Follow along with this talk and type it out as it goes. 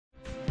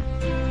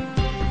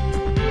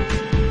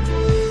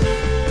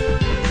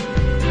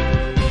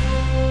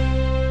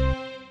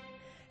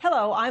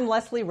I'm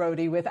Leslie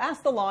Rohde with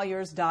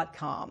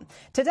AskTheLawyers.com.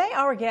 Today,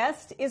 our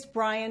guest is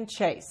Brian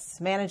Chase,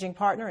 managing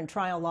partner and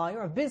trial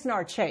lawyer of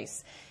Bisnar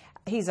Chase.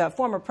 He's a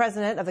former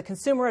president of the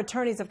Consumer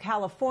Attorneys of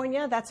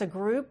California. That's a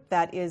group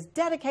that is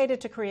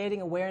dedicated to creating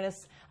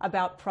awareness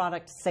about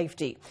product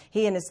safety.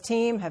 He and his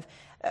team have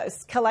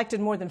collected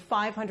more than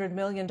 $500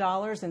 million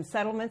in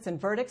settlements and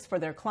verdicts for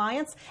their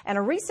clients. And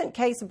a recent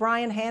case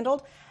Brian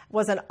handled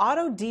was an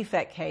auto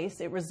defect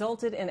case. It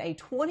resulted in a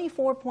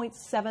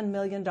 $24.7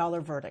 million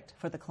verdict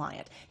for the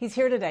client. He's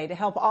here today to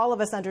help all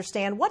of us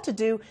understand what to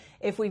do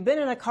if we've been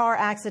in a car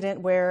accident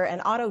where an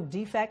auto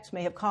defect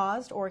may have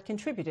caused or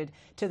contributed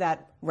to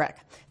that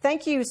wreck.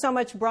 Thank you so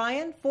much,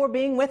 Brian, for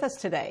being with us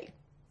today.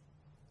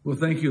 Well,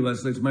 thank you,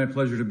 Leslie. It's my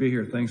pleasure to be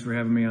here. Thanks for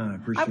having me on. I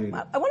appreciate it.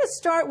 I want to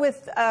start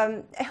with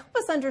help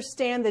us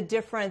understand the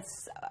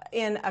difference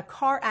in a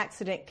car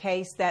accident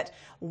case, that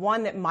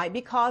one that might be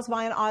caused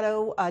by an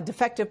auto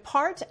defective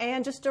part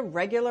and just a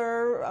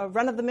regular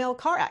run-of-the-mill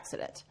car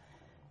accident.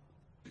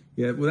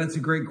 Yeah, well, that's a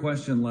great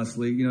question,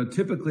 Leslie. You know,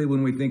 typically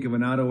when we think of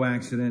an auto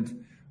accident,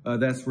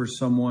 that's where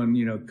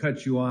someone,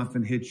 cuts you off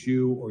and hits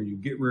you, or you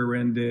get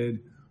rear-ended,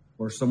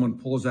 or someone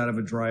pulls out of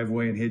a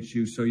driveway and hits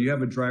you. So you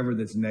have a driver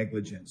that's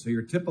negligent. So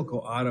your typical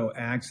auto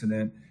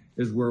accident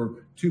is where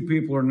two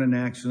people are in an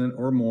accident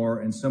or more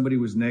and somebody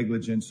was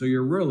negligent. So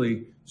you're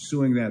really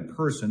suing that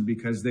person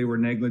because they were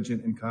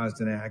negligent and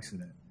caused an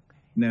accident.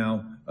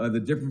 Now,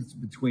 the difference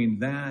between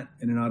that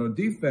and an auto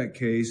defect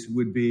case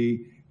would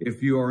be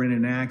if you are in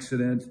an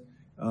accident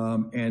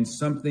and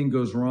something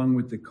goes wrong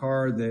with the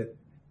car that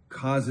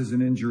causes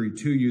an injury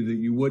to you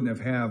that you wouldn't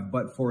have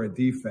but for a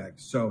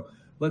defect. So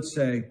let's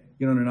say,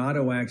 in an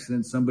auto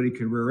accident, somebody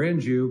could rear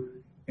end you,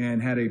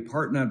 and had a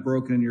part not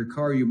broken in your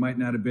car, you might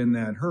not have been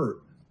that hurt.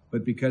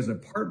 But because a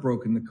part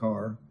broke in the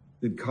car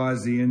that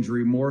caused the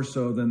injury more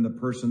so than the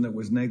person that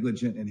was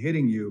negligent in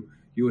hitting you,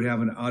 you would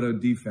have an auto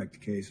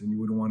defect case, and you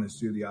wouldn't want to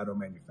sue the auto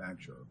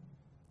manufacturer.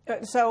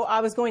 So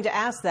I was going to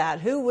ask that.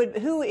 Who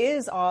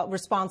is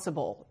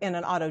responsible in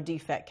an auto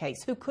defect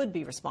case? Who could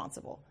be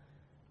responsible?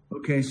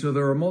 Okay, so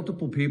there are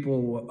multiple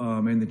people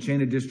in the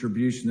chain of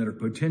distribution that are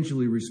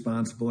potentially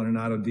responsible in an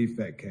auto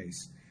defect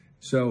case.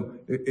 So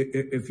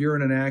if you're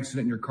in an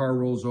accident and your car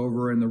rolls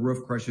over and the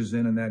roof crushes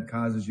in and that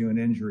causes you an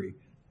injury,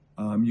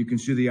 you can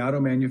sue the auto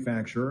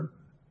manufacturer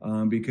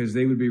because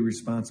they would be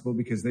responsible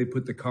because they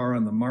put the car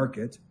on the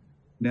market.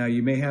 Now,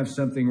 you may have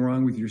something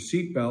wrong with your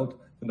seatbelt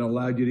that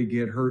allowed you to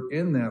get hurt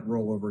in that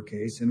rollover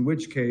case, in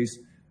which case,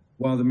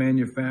 while the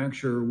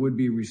manufacturer would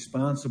be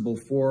responsible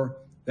for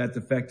that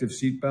defective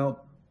seatbelt,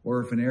 or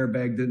if an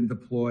airbag didn't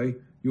deploy,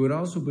 you would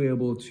also be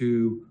able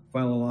to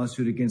file a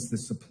lawsuit against the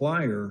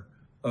supplier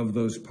of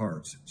those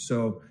parts.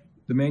 So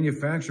the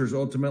manufacturer is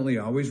ultimately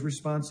always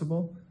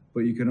responsible,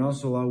 but you can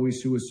also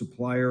always sue a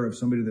supplier of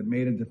somebody that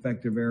made a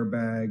defective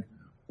airbag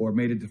or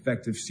made a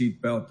defective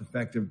seatbelt,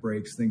 defective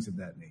brakes, things of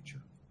that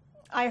nature.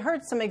 I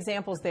heard some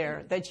examples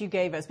there that you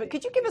gave us, but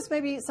could you give us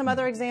maybe some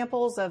other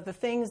examples of the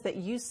things that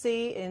you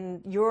see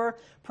in your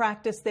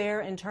practice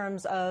there in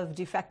terms of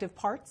defective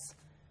parts?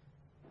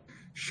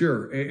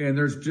 Sure, and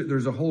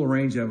there's a whole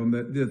range of them.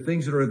 The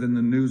things that are in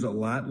the news a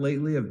lot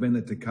lately have been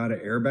the Takata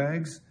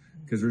airbags,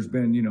 because there's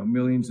been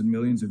millions and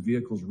millions of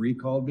vehicles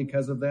recalled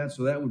because of that.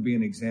 So that would be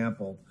an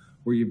example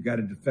where you've got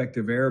a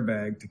defective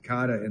airbag,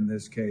 Takata in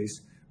this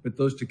case. But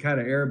those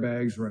Takata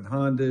airbags are in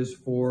Hondas,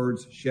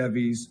 Fords,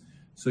 Chevys.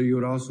 So you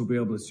would also be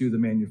able to sue the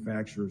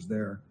manufacturers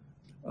there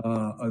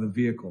of the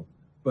vehicle.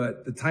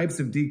 But the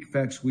types of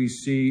defects we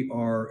see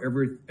are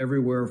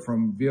everywhere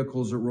from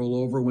vehicles that roll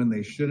over when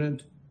they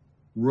shouldn't,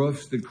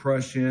 roofs that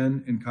crush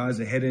in and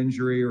cause a head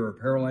injury or a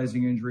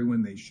paralyzing injury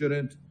when they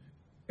shouldn't,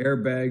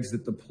 airbags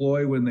that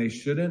deploy when they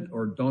shouldn't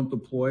or don't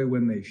deploy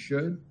when they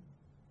should,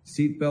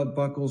 seatbelt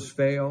buckles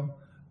fail.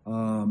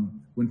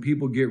 When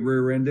people get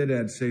rear-ended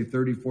at, say,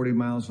 30, 40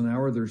 miles an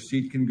hour, their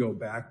seat can go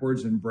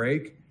backwards and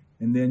break,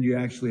 and then you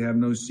actually have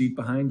no seat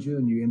behind you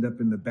and you end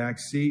up in the back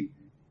seat.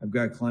 I've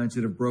got clients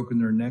that have broken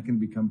their neck and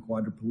become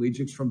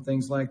quadriplegics from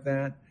things like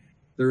that.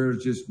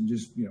 There's just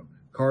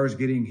cars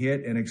getting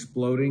hit and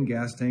exploding.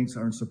 Gas tanks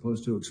aren't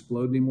supposed to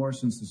explode anymore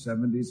since the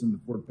 70s in the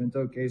Ford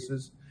Pinto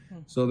cases.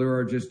 So there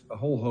are just a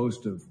whole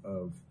host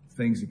of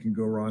things that can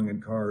go wrong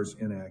in cars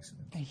in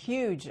accidents. A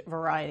huge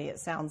variety, it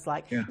sounds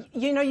like. Yeah.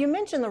 You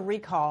mentioned the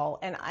recall,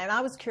 and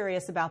I was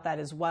curious about that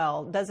as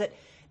well.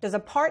 Does a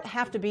part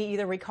have to be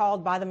either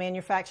recalled by the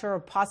manufacturer or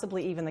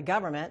possibly even the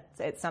government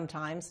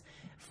sometimes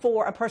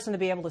for a person to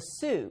be able to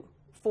sue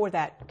for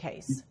that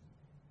case?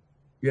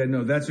 Yeah,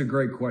 no, that's a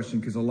great question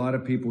because a lot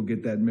of people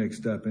get that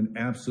mixed up, and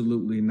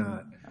absolutely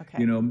not.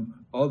 Okay.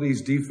 All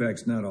these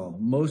defects, not all,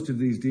 most of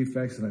these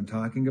defects that I'm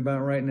talking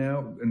about right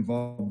now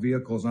involve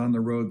vehicles on the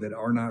road that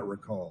are not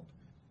recalled.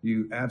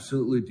 You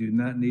absolutely do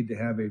not need to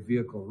have a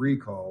vehicle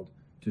recalled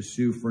to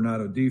sue for an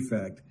auto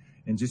defect.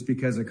 And just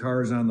because a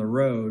car is on the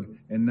road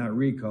and not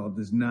recalled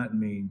does not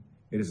mean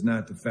it is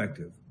not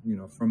defective.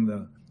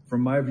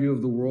 From my view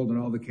of the world and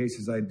all the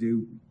cases I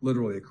do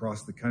literally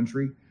across the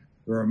country,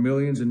 there are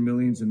millions and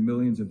millions and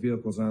millions of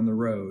vehicles on the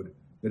road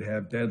that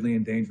have deadly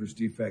and dangerous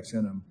defects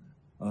in them.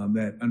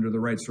 that under the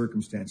right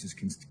circumstances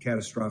can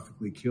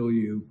catastrophically kill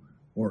you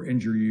or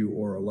injure you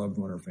or a loved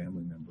one or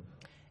family member.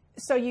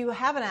 So you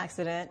have an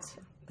accident,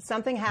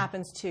 something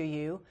happens to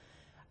you.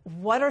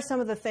 What are some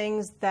of the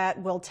things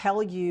that will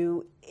tell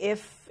you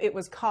if it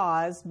was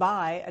caused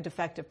by a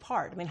defective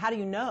part? I mean, how do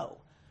you know?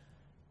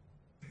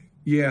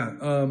 Yeah,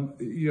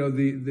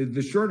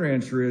 the short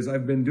answer is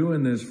I've been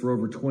doing this for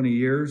over 20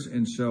 years,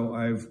 and so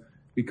I've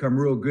become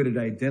real good at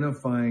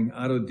identifying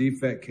auto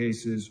defect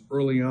cases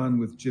early on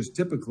with just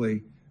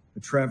typically a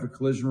traffic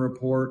collision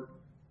report,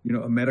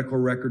 a medical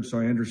record so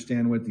I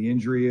understand what the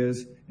injury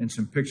is, and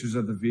some pictures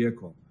of the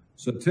vehicle.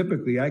 So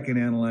typically I can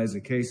analyze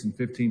a case in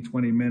 15,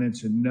 20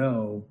 minutes and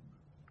know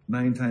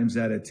 9 times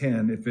out of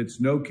 10 if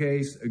it's no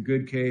case, a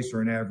good case,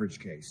 or an average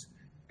case.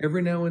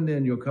 Every now and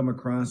then you'll come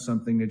across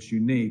something that's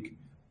unique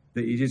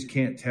that you just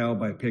can't tell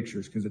by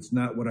pictures because it's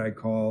not what I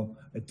call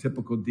a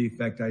typical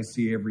defect I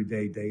see every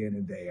day, day in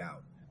and day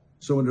out.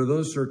 So under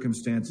those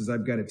circumstances,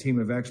 I've got a team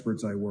of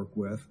experts I work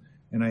with,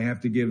 and I have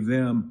to give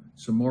them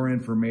some more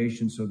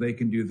information so they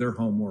can do their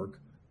homework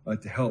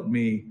to help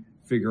me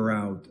figure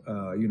out,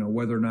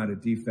 whether or not a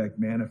defect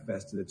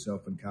manifested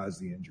itself and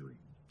caused the injury.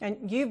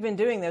 And you've been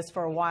doing this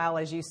for a while,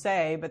 as you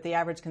say, but the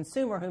average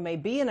consumer who may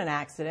be in an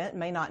accident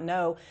may not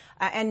know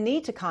and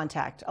need to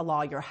contact a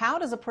lawyer. How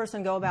does a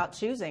person go about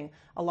choosing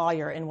a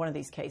lawyer in one of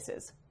these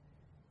cases?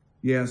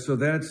 Yeah, so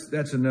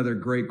that's another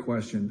great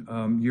question.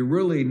 You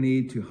really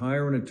need to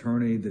hire an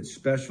attorney that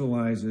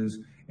specializes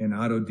in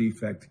auto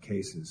defect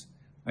cases.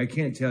 I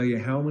can't tell you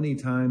how many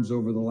times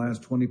over the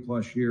last 20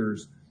 plus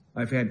years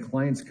I've had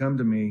clients come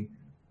to me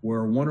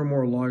where one or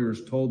more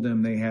lawyers told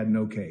them they had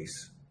no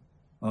case.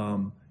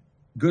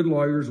 Good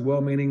lawyers,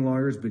 well-meaning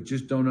lawyers, but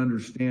just don't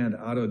understand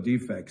auto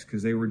defects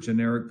because they were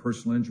generic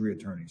personal injury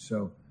attorneys.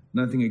 So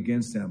nothing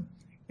against them.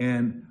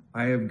 And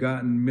I have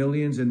gotten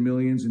millions and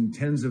millions and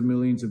tens of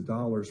millions of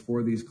dollars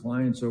for these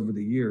clients over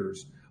the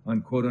years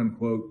on quote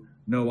unquote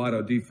no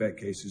auto defect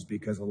cases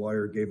because a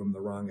lawyer gave them the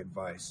wrong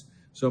advice.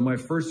 So my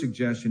first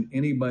suggestion,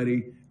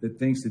 anybody that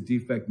thinks the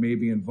defect may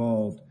be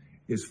involved,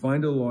 is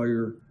find a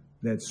lawyer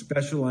that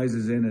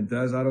specializes in and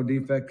does auto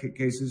defect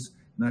cases,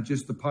 not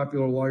just the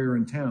popular lawyer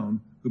in town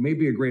who may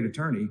be a great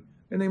attorney,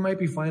 and they might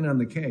be fine on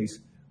the case,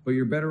 but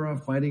you're better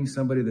off finding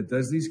somebody that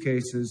does these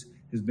cases,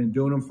 has been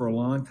doing them for a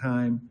long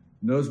time,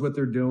 knows what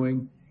they're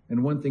doing.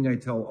 And one thing I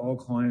tell all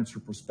clients or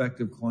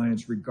prospective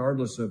clients,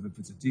 regardless of if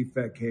it's a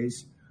defect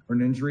case or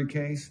an injury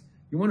case,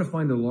 you want to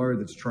find a lawyer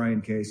that's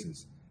trying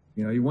cases.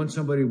 You want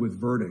somebody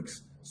with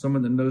verdicts,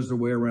 someone that knows their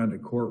way around a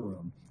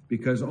courtroom,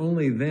 because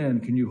only then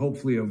can you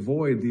hopefully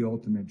avoid the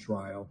ultimate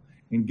trial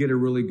and get a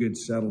really good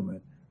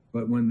settlement.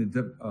 But when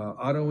the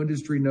auto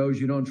industry knows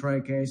you don't try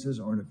cases,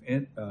 or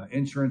if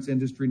insurance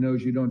industry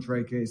knows you don't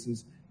try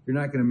cases, you're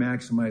not going to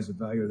maximize the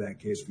value of that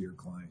case for your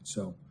client.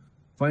 So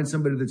find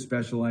somebody that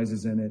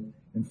specializes in it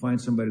and find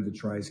somebody that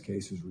tries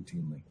cases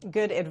routinely.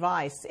 Good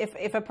advice.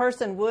 If a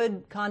person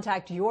would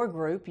contact your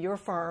group, your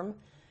firm,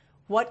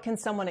 what can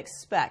someone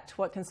expect?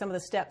 What can some of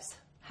the steps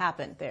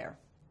happen there?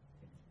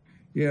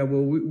 Yeah,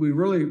 well, we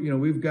really,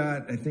 we've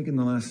got, I think in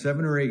the last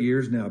 7 or 8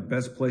 years now,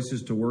 best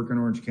places to work in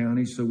Orange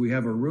County. So we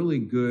have a really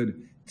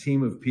good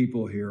team of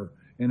people here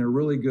and a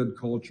really good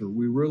culture.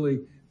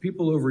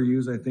 People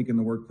overuse, I think, in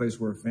the workplace,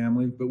 we're a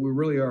family, but we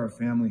really are a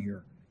family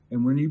here.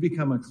 And when you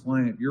become a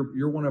client,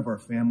 you're one of our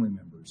family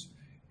members.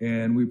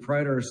 And we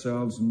pride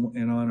ourselves,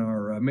 and on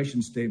our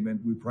mission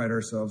statement, we pride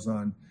ourselves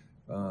on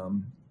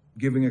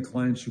giving a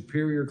client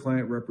superior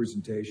client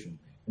representation.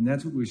 And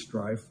that's what we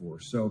strive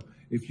for. So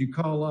if you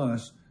call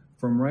us,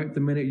 from right the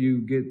minute you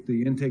get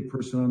the intake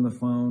person on the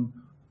phone,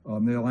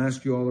 they'll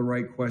ask you all the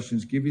right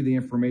questions, give you the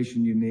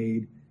information you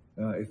need.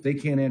 If they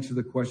can't answer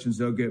the questions,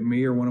 they'll get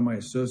me or one of my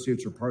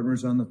associates or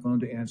partners on the phone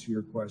to answer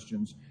your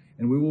questions.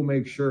 And we will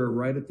make sure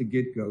right at the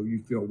get-go you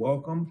feel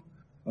welcomed,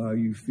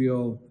 you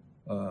feel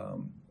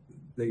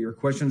that your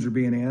questions are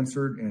being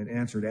answered and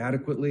answered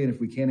adequately. And if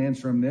we can't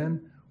answer them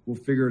then, we'll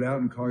figure it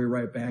out and call you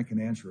right back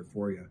and answer it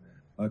for you.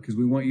 Because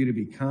we want you to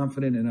be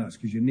confident in us,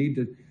 because you need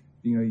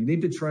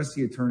to trust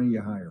the attorney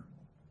you hire.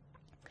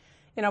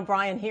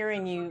 Brian,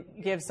 hearing you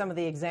give some of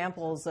the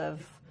examples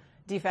of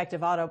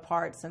defective auto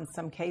parts and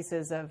some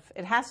cases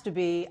it has to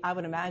be, I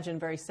would imagine,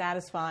 very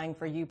satisfying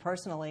for you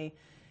personally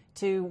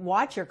to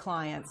watch your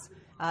clients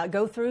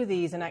go through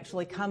these and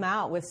actually come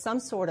out with some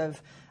sort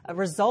of a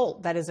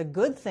result that is a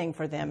good thing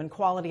for them and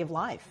quality of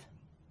life.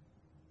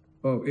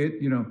 Oh,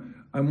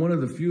 I'm one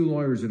of the few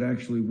lawyers that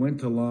actually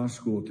went to law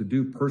school to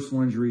do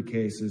personal injury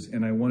cases,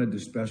 and I wanted to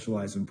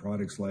specialize in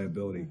products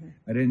liability. Mm-hmm.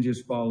 I didn't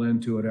just fall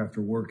into it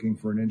after working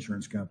for an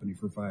insurance company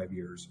for 5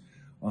 years.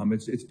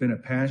 It's been a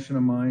passion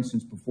of mine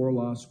since before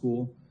law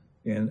school,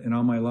 and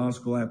on my law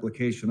school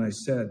application, I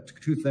said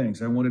 2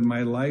 things. I wanted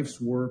my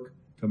life's work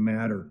to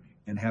matter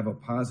and have a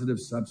positive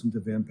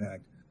substantive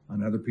impact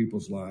on other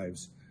people's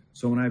lives.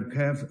 So when I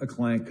have a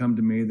client come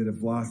to me that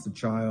have lost a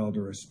child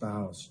or a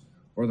spouse,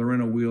 or they're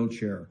in a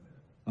wheelchair,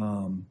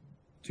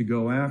 to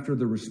go after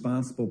the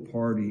responsible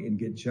party and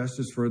get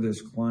justice for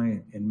this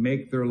client and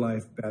make their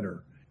life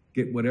better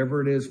get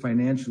whatever it is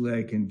financially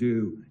I can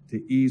do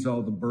to ease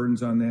all the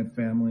burdens on that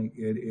family,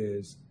 it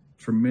is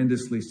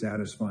tremendously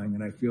satisfying.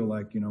 And I feel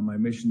like, my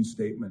mission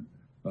statement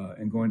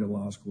and going to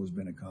law school has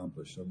been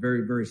accomplished. So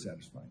very, very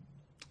satisfying.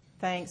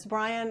 Thanks,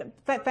 Brian.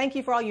 Thank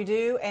you for all you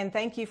do, and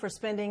thank you for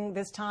spending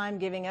this time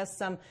giving us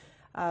some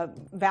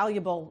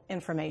valuable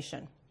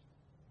information.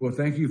 Well,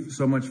 thank you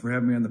so much for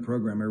having me on the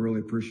program. I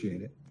really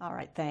appreciate it. All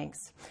right, thanks.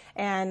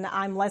 And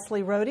I'm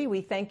Leslie Rohde.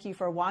 We thank you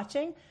for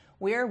watching.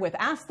 We're with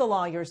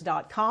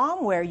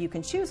AskTheLawyers.com, where you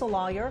can choose a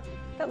lawyer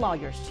that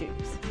lawyers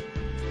choose.